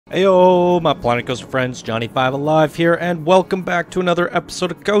Heyo, my Planet Coaster friends, Johnny5 Alive here, and welcome back to another episode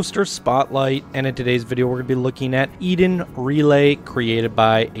of Coaster Spotlight. And in today's video, we're going to be looking at Eden Relay, created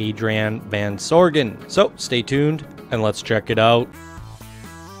by AdriaanVanS. So, stay tuned, and let's check it out.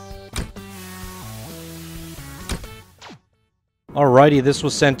 Alrighty, this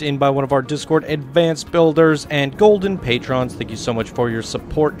was sent in by one of our Discord advanced builders and golden patrons. Thank you so much for your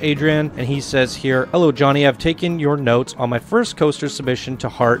support, Adrian. And he says here, "Hello Johnny, I've taken your notes on my first coaster submission to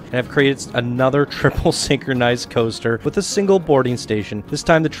heart and have created another triple synchronized coaster with a single boarding station. This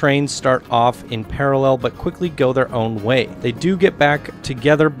time the trains start off in parallel but quickly go their own way. They do get back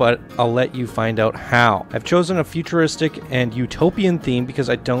together, but I'll let you find out how. I've chosen a futuristic and utopian theme because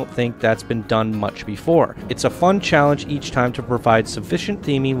I don't think that's been done much before. It's a fun challenge each time to provide sufficient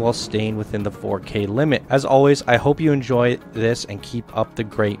theming while staying within the 4K limit. As always, I hope you enjoy this and keep up the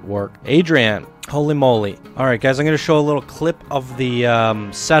great work. Adrian." Holy moly. Alright guys, I'm going to show a little clip of the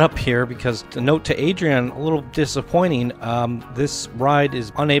setup here because, to note to Adrian, a little disappointing, this ride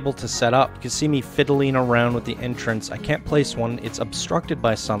is unable to set up. You can see me fiddling around with the entrance. I can't place one. It's obstructed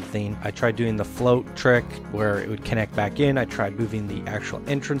by something. I tried doing the float trick where it would connect back in. I tried moving the actual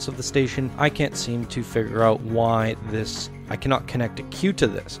entrance of the station. I can't seem to figure out why I cannot connect a queue to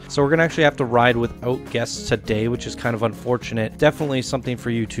this. So we're going to actually have to ride without guests today, which is kind of unfortunate. Definitely something for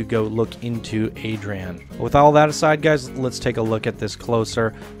you to go look into, Adrian. With all that aside, guys, let's take a look at this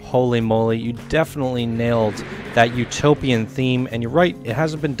closer. Holy moly, you definitely nailed that utopian theme. And you're right, it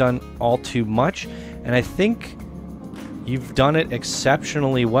hasn't been done all too much. And I think you've done it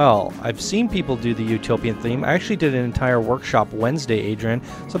exceptionally well. I've seen people do the utopian theme. I actually did an entire workshop Wednesday, Adrian,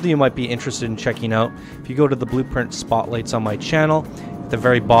 something you might be interested in checking out. If you go to the blueprint spotlights on my channel, at the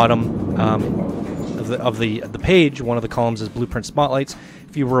very bottom of the page, one of the columns is blueprint spotlights.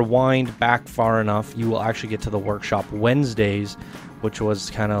 If you rewind back far enough, you will actually get to the workshop Wednesdays, which was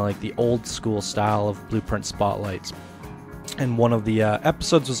kind of like the old school style of blueprint spotlights. And one of the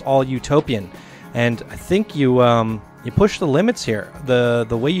episodes was all utopian. And I think you push the limits here.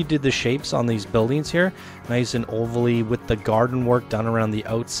 The way you did the shapes on these buildings here, nice and ovally with the garden work done around the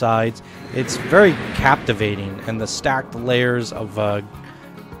outsides. It's very captivating, and the stacked layers of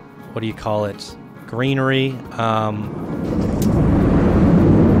what do you call it? Greenery.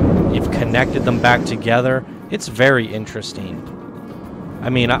 You've connected them back together. It's very interesting. I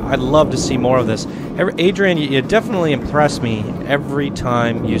mean, I'd love to see more of this. Adrian, you definitely impress me every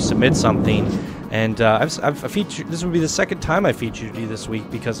time you submit something. And I've featured. This would be the second time I featured you this week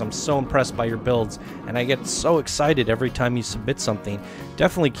because I'm so impressed by your builds, and I get so excited every time you submit something.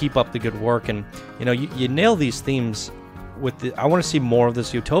 Definitely keep up the good work, and you know you nail these themes. I want to see more of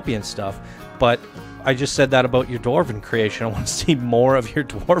this utopian stuff, but I just said that about your dwarven creation. I want to see more of your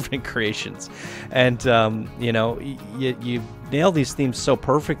dwarven creations, and you know you nail these themes so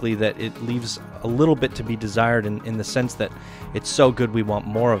perfectly that it leaves a little bit to be desired in the sense that it's so good we want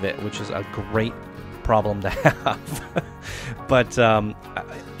more of it, which is a great problem to have. But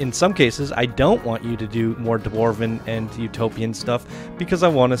in some cases, I don't want you to do more dwarven and utopian stuff because I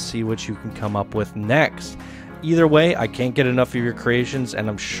want to see what you can come up with next. Either way, I can't get enough of your creations, and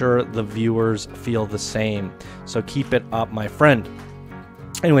I'm sure the viewers feel the same. So keep it up, my friend.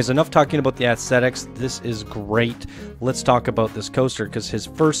 Anyways, enough talking about the aesthetics. This is great. Let's talk about this coaster, because his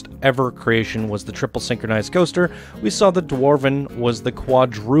first ever creation was the triple synchronized coaster. We saw the dwarven was the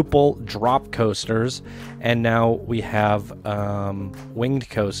quadruple drop coasters, and now we have winged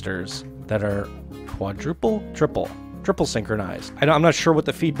coasters that are triple synchronized. I'm not sure what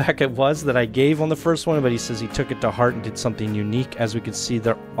the feedback it was that I gave on the first one, but he says he took it to heart and did something unique. As we can see,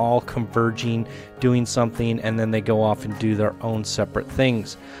 they're all converging, doing something, and then they go off and do their own separate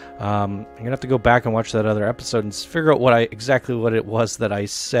things. I'm gonna have to go back and watch that other episode and figure out exactly what it was that I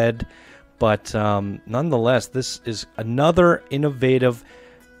said, but nonetheless, this is another innovative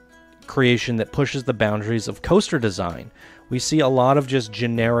creation that pushes the boundaries of coaster design. We see a lot of just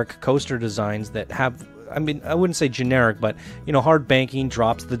generic coaster designs that have, I mean, I wouldn't say generic, but, you know, hard banking,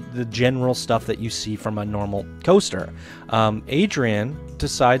 drops, the general stuff that you see from a normal coaster. Adrian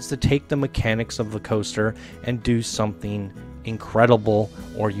decides to take the mechanics of the coaster and do something incredible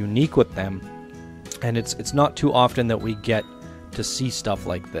or unique with them. And it's not too often that we get to see stuff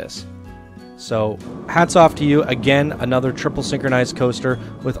like this. So hats off to you. Again, another triple synchronized coaster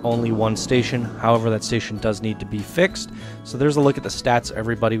with only one station. However, that station does need to be fixed. So there's a look at the stats,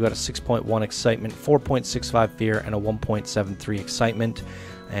 everybody. We got a 6.1 excitement, 4.65 fear, and a 1.73 excitement.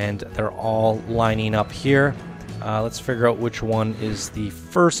 And they're all lining up here. Let's figure out which one is the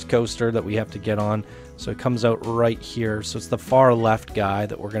first coaster that we have to get on. So it comes out right here. So it's the far left guy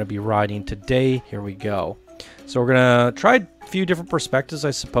that we're going to be riding today. Here we go. So we're going to try few different perspectives,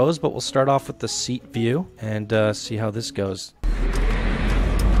 I suppose, but we'll start off with the seat view and see how this goes.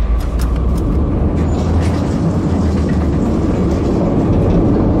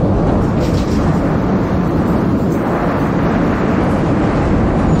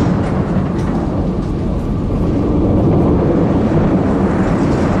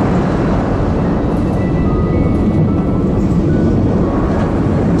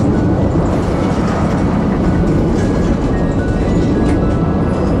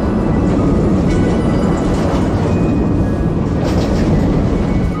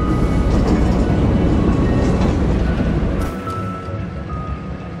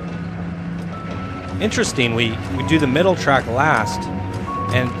 Interesting, we do the middle track last,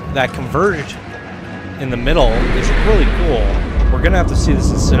 and that converge in the middle is really cool. We're gonna have to see this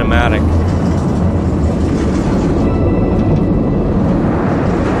in cinematic.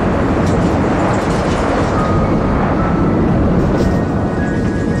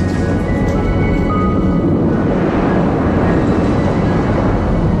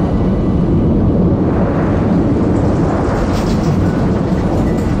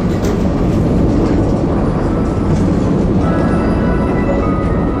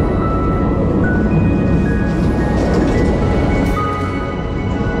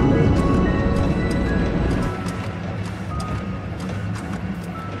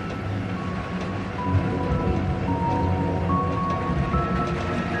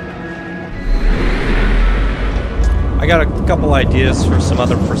 I got a couple ideas for some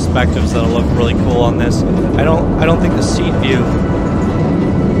other perspectives that'll look really cool on this. I don't think the seat view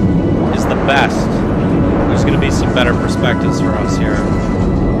is the best. There's going to be some better perspectives for us here.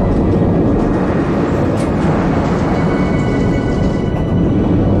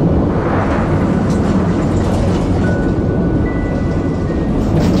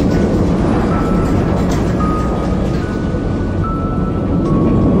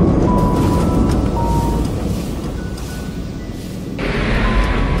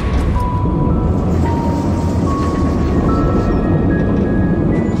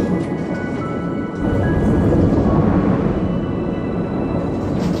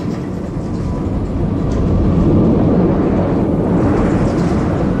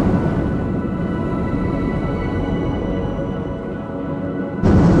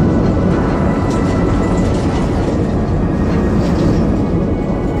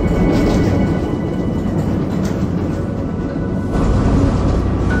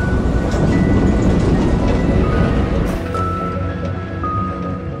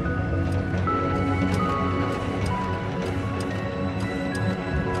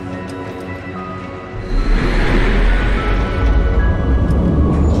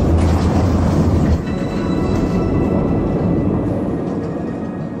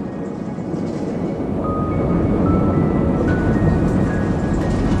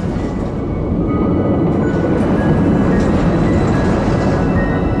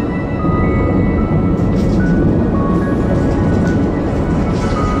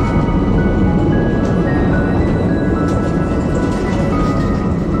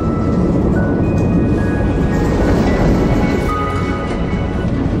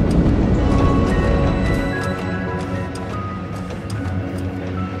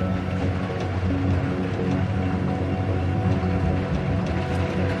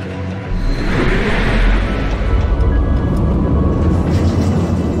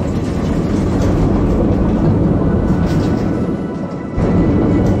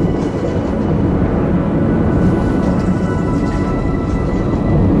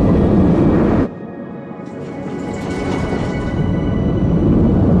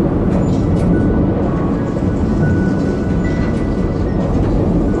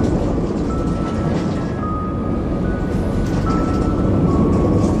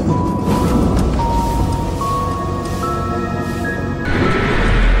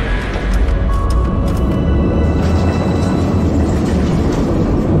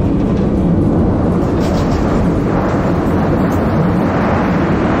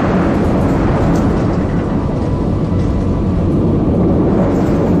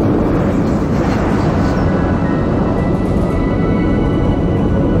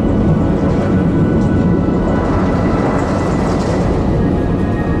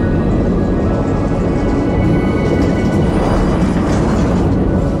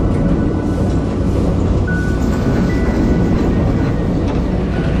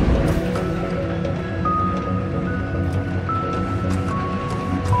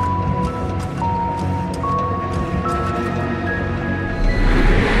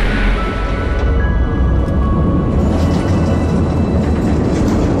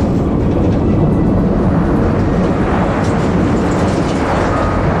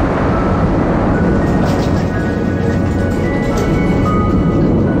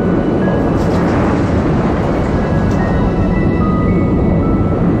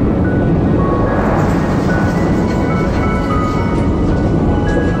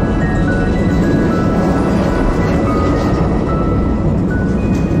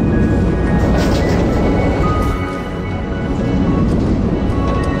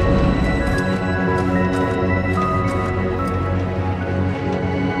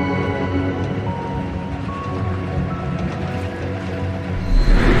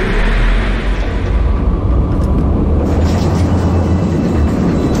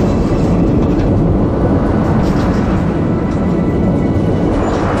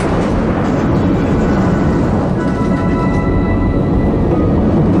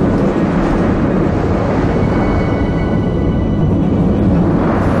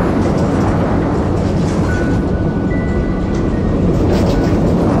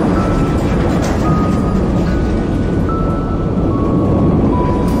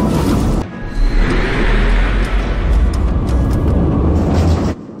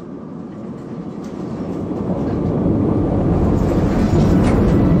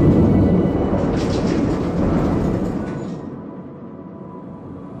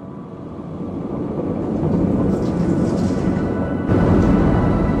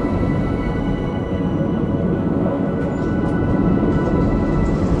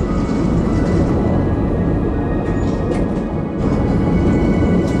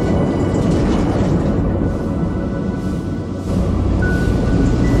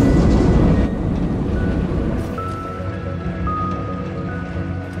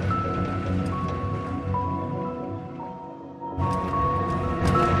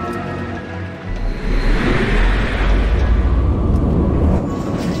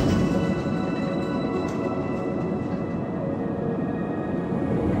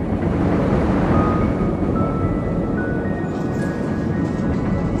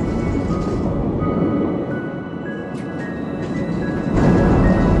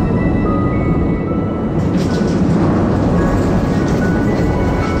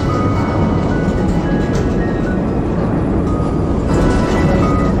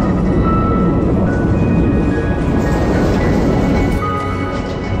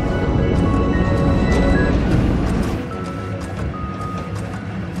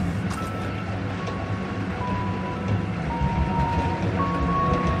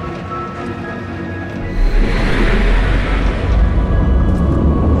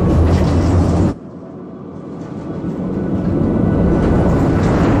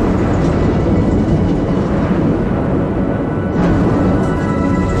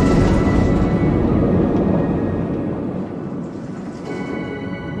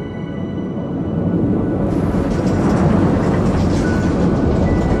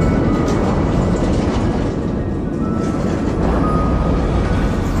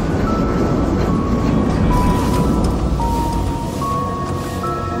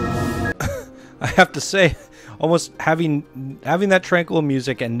 have to say, almost having that tranquil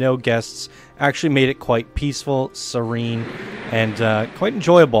music and no guests actually made it quite peaceful, serene, and quite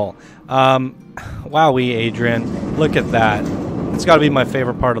enjoyable. Wowee, Adrian, look at that. It's got to be my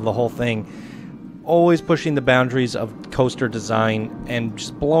favorite part of the whole thing. Always pushing the boundaries of coaster design and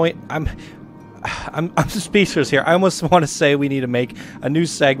just blowing. I'm speechless here. I almost want to say we need to make a new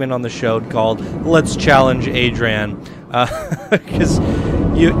segment on the show called "Let's Challenge Adrian," because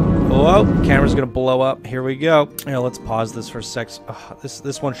whoa, camera's gonna blow up. Here we go. Here, let's pause this for a sec. Oh,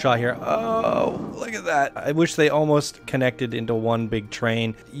 this one shot here. Oh, look at that. I wish they almost connected into one big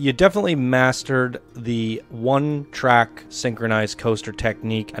train. You definitely mastered the one-track synchronized coaster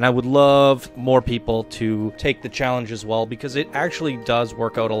technique, and I would love more people to take the challenge as well, because it actually does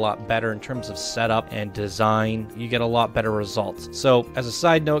work out a lot better in terms of setup and design. You get a lot better results. So, as a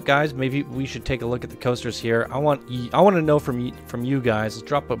side note, guys, maybe we should take a look at the coasters here. I want to know from you guys. Let's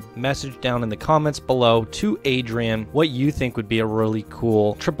drop a message down in the comments below to Adrian what you think would be a really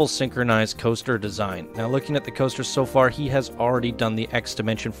cool triple synchronized coaster design. Now, looking at the coasters so far, he has already done the X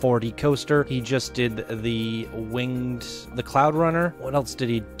Dimension 4D coaster. He just did the Cloud Runner. What else did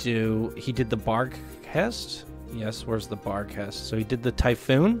he do? He did the Barghest. Yes, where's the Barghest? So he did the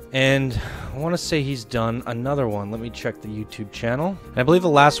Typhoon, and I want to say he's done another one. Let me check the YouTube channel. And I believe the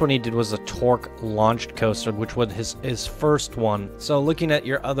last one he did was a Torque launched coaster, which was his first one. So looking at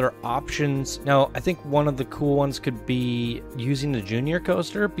your other options, now I think one of the cool ones could be using the Junior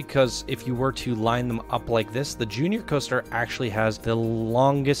coaster, because if you were to line them up like this, the Junior coaster actually has the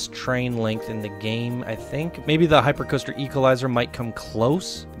longest train length in the game, I think. Maybe the Hypercoaster Equalizer might come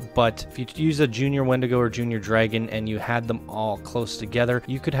close, but if you use a Junior Wendigo or Junior Dragon and you had them all close together,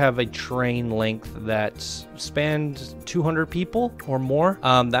 you could have a train length that spanned 200 people or more.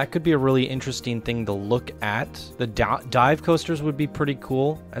 That could be a really interesting thing to look at. The dive coasters would be pretty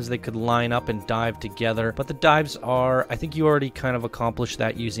cool, as they could line up and dive together, but the dives are, I think you already kind of accomplished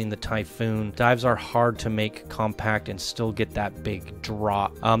that using the Typhoon. Dives are hard to make compact and still get that big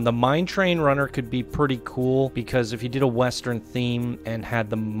drop. The Mine Train Runner could be pretty cool, because if you did a Western theme and had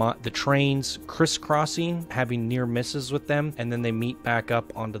the trains crisscrossing, having near misses with them, and then they meet back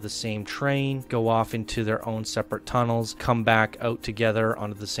up onto the same train, go off into their own separate tunnels, come back out together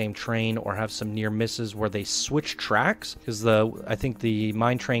onto the same train, or have some near misses where they switch tracks, because I think the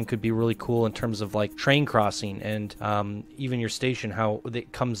Mine Train could be really cool in terms of like train crossing, and even your station, how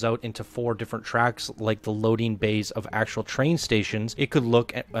it comes out into 4 different tracks, like the loading bays of actual train stations. It could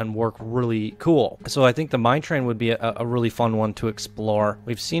look and work really cool. So I think the Mine Train would be a really fun one to explore.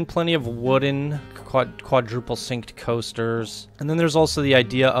 We've seen plenty of wooden quadruple synced coasters, and then there's also the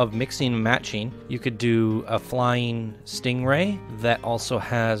idea of mixing and matching. You could do a flying Stingray that also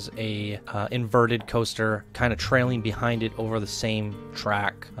has a inverted coaster kind of trailing behind it over the same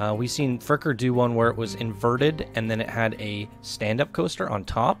track. We've seen Fricker do one where it was inverted and then it had a stand-up coaster on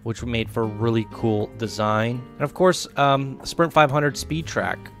top, which made for a really cool design. And of course, Sprint 500 Speed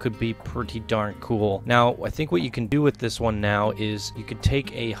Track could be pretty darn cool. Now, I think what you can do with this one now is you could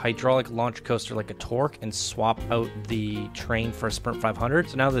take a hydraulic launch coaster like a Torque and swap out the train for a Sprint 500.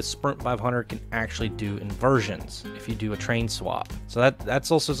 So now the Sprint 500 can actually do inversions if you do a train swap. So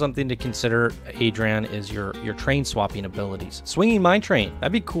that's also something to consider, Adrian, is your train swapping abilities. Swinging Mine Train,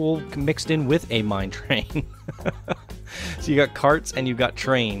 that'd be cool mixed in with a Mine Train. So you got carts and you got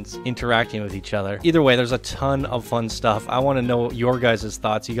trains interacting with each other. Either way, there's a ton of fun stuff. I want to know your guys'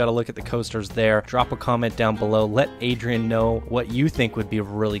 thoughts. You got to look at the coasters there. Drop a comment down below. Let Adrian know what you think would be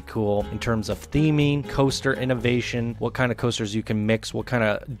really cool in terms of theming, coaster innovation, what kind of coasters you can mix, what kind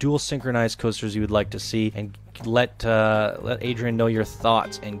of dual synchronized coasters you would like to see, and let Adrian know your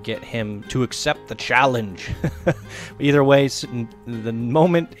thoughts and get him to accept the challenge. Either way, the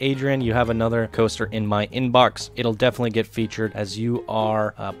moment, Adrian, you have another coaster in my inbox, it'll definitely get featured, as you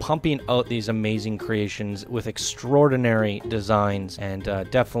are pumping out these amazing creations with extraordinary designs, and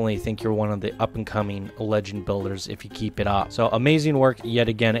definitely think you're one of the up-and-coming legend builders if you keep it up. So amazing work yet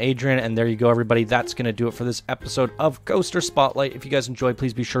again, Adrian, and there you go, everybody. That's going to do it for this episode of Coaster Spotlight. If you guys enjoyed,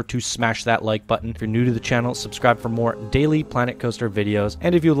 please be sure to smash that like button. If you're new to the channel, subscribe for more daily Planet Coaster videos,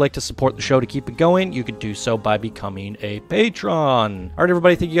 and if you would like to support the show to keep it going, you could do so by becoming a patron. Alright,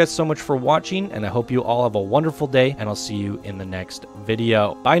 everybody, thank you guys so much for watching, and I hope you all have a wonderful day, and I'll see you in the next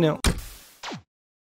video. Bye now.